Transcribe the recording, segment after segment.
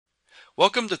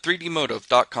Welcome to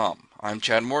 3dmotive.com. I'm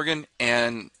Chad Morgan,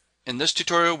 and in this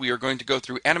tutorial we are going to go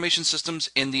through animation systems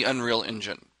in the Unreal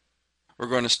Engine. We're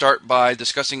going to start by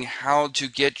discussing how to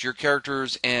get your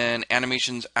characters and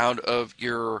animations out of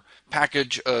your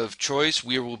package of choice.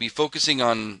 We will be focusing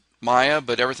on Maya,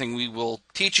 but everything we will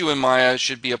teach you in Maya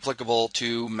should be applicable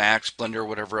to Max, Blender,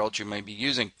 whatever else you may be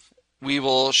using. We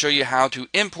will show you how to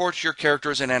import your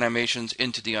characters and animations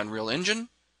into the Unreal Engine,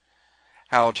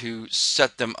 how to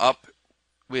set them up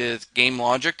with game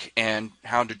logic and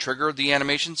how to trigger the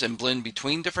animations and blend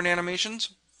between different animations.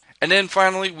 And then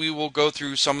finally, we will go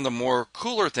through some of the more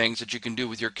cooler things that you can do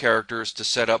with your characters to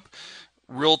set up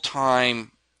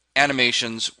real-time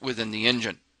animations within the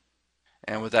engine.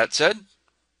 And with that said,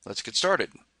 let's get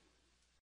started.